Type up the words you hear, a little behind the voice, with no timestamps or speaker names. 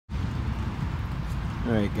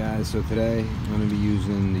Alright guys, so today I'm going to be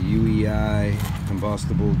using the UEI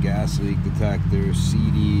Combustible Gas Leak Detector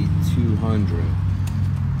CD200.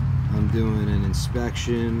 I'm doing an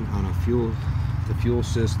inspection on the fuel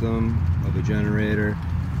system of a generator.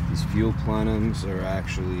 These fuel plenums are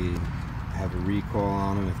actually have a recall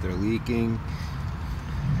on them if they're leaking.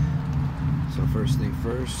 So first thing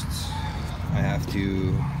first, I have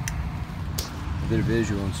to do a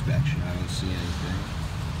visual inspection. I don't see anything.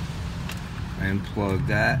 I unplug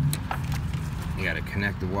that. You gotta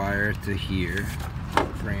connect the wire to here,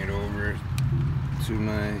 bring it over to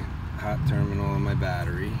my hot terminal on my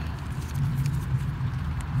battery.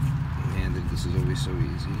 And this is always so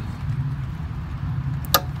easy.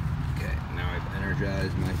 Okay, now I've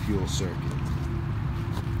energized my fuel circuit.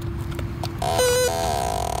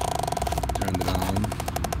 Turned it on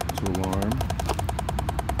to alarm.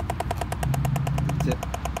 The tip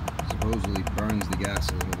supposedly burns the gas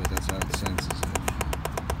a little bit, that's how it senses it.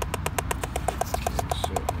 Okay,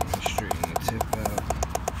 so I'm going to straighten the tip out.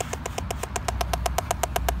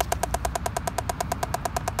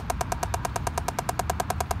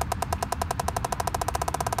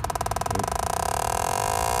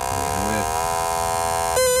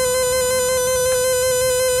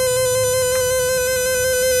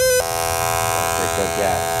 Take that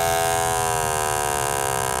gas.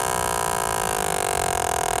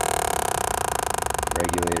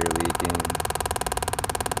 Regulator leaking.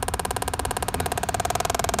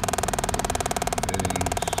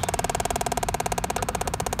 Fittings.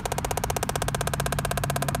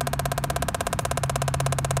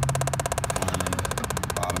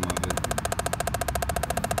 Bottom of it.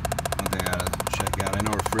 One thing I gotta check out. I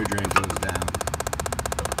know refrigerant goes down.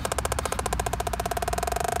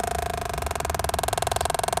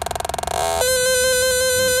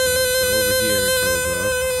 So over here it goes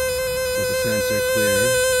up. Set the sensor clear.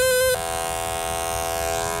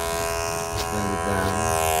 Bend it down.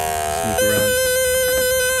 Sneak around.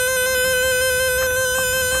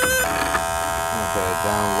 Okay,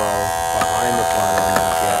 down low. Behind the plenum.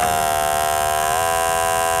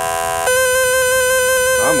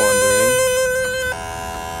 I'm wondering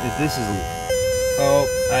if this is... Oh,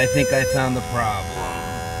 I think I found the problem.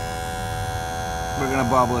 We're gonna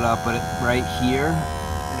bubble it up, but right here,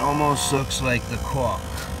 it almost looks like the cork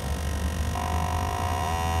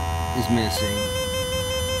is missing,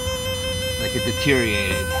 like it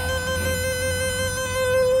deteriorated.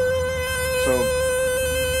 So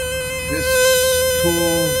this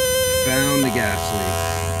tool found the gas leak.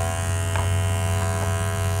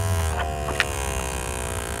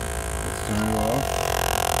 Let's turn it off.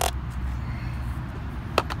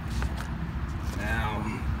 Now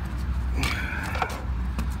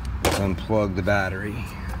let's unplug the battery.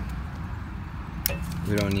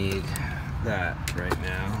 We don't need that right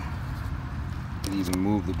now. Could even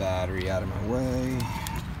move the battery out of my way.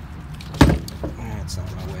 It's not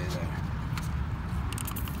in my way there.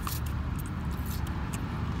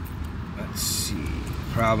 Let's see.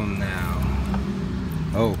 Problem now.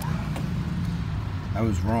 Oh, I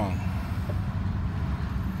was wrong.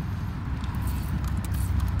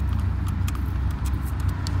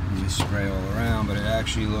 You spray all around, but it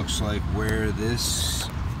actually looks like where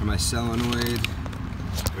my solenoid,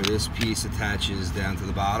 where this piece attaches down to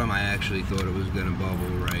the bottom, I actually thought it was going to bubble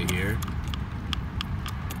right here.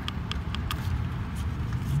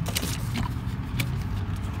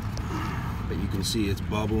 But you can see it's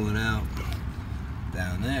bubbling out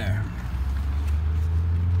down there.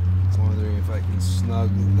 I'm wondering if I can snug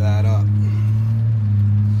that up.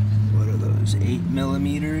 What are those, 8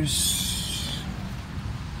 millimeters?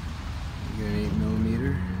 You got an 8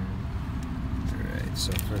 millimeter? Alright,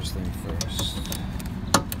 so first thing first.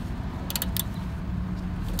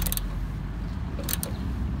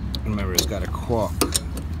 Remember, it's got a cork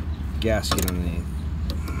gasket underneath.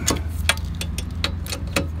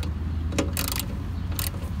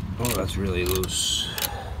 Oh, that's really loose.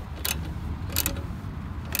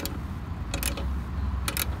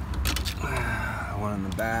 One in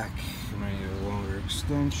the back. I might need a longer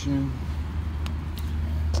extension.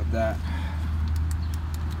 But that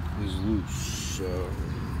is loose, so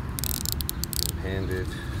handed.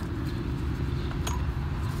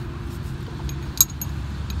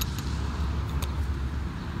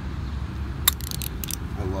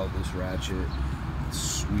 I love this ratchet. It's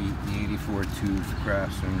sweet, the 84 tooth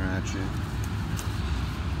Craftsman ratchet.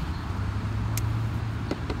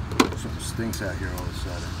 Something stinks out here all of a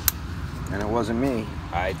sudden. And it wasn't me.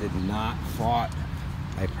 I did not fart.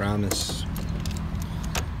 I promise.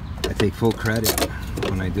 I take full credit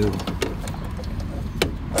when I do.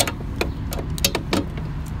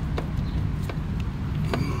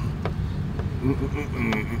 A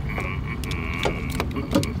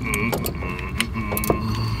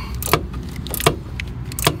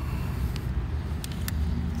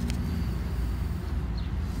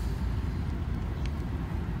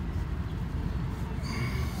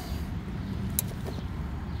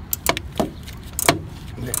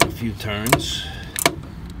few turns.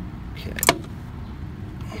 Okay.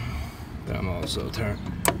 But I'm also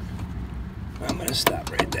I'm gonna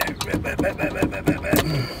stop right there.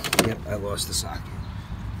 Yep, I lost the socket.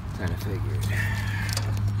 Kind of figured.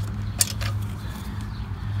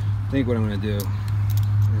 I think what I'm gonna do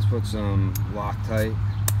is put some Loctite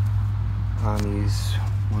on these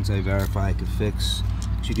once I verify I can fix.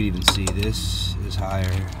 As you can even see, this is higher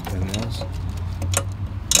than this.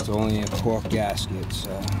 It's only a cork gasket,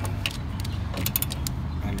 so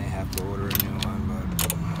I may have to order a new one, but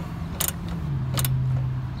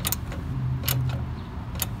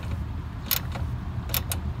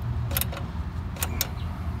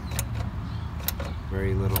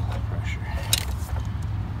very little pressure.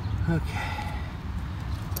 Okay.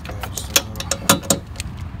 Just a little.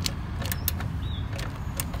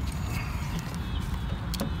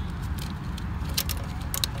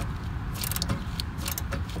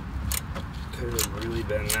 Could have really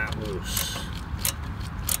been that loose.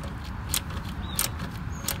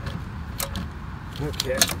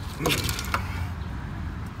 Okay.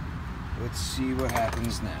 Let's see what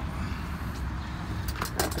happens now.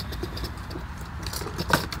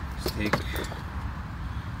 Let's take.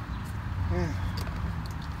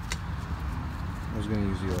 I was going to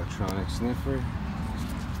use the electronic sniffer.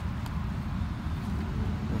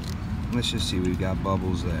 Let's just see, we've got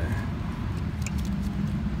bubbles there.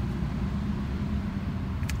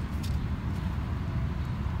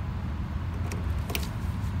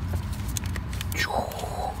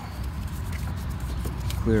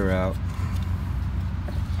 Clear out.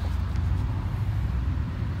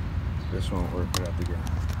 This won't work it up again.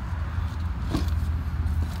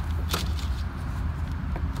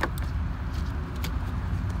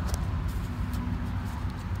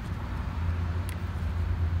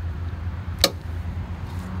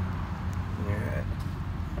 Alright.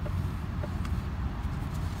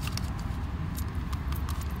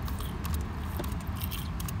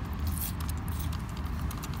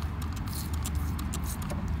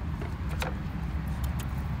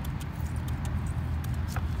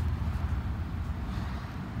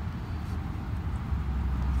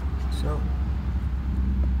 So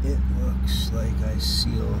it looks like I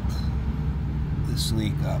sealed this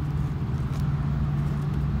leak up.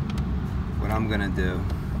 What I'm gonna do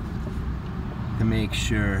to make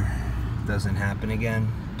sure it doesn't happen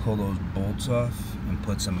again, pull those bolts off and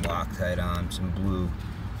put some Loctite on, some blue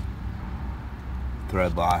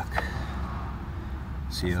thread lock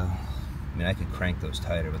seal. I mean, I could crank those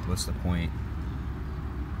tighter, but what's the point?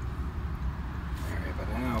 Alright, but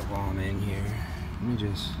now while I'm in here, let me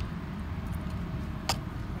just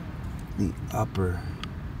the upper.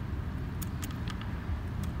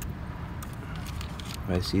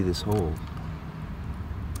 I see this hole.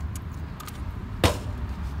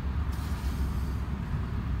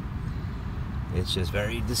 It's just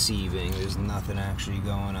very deceiving. There's nothing actually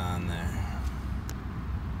going on there.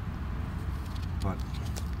 But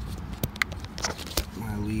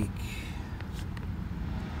my leak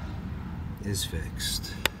is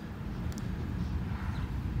fixed.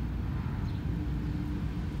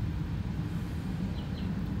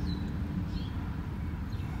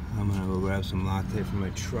 I'm gonna go grab some Loctite from my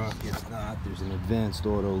truck. If not, there's an Advanced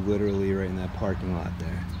Auto literally right in that parking lot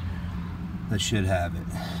there. That should have it.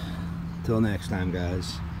 Till next time,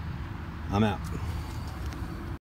 guys, I'm out.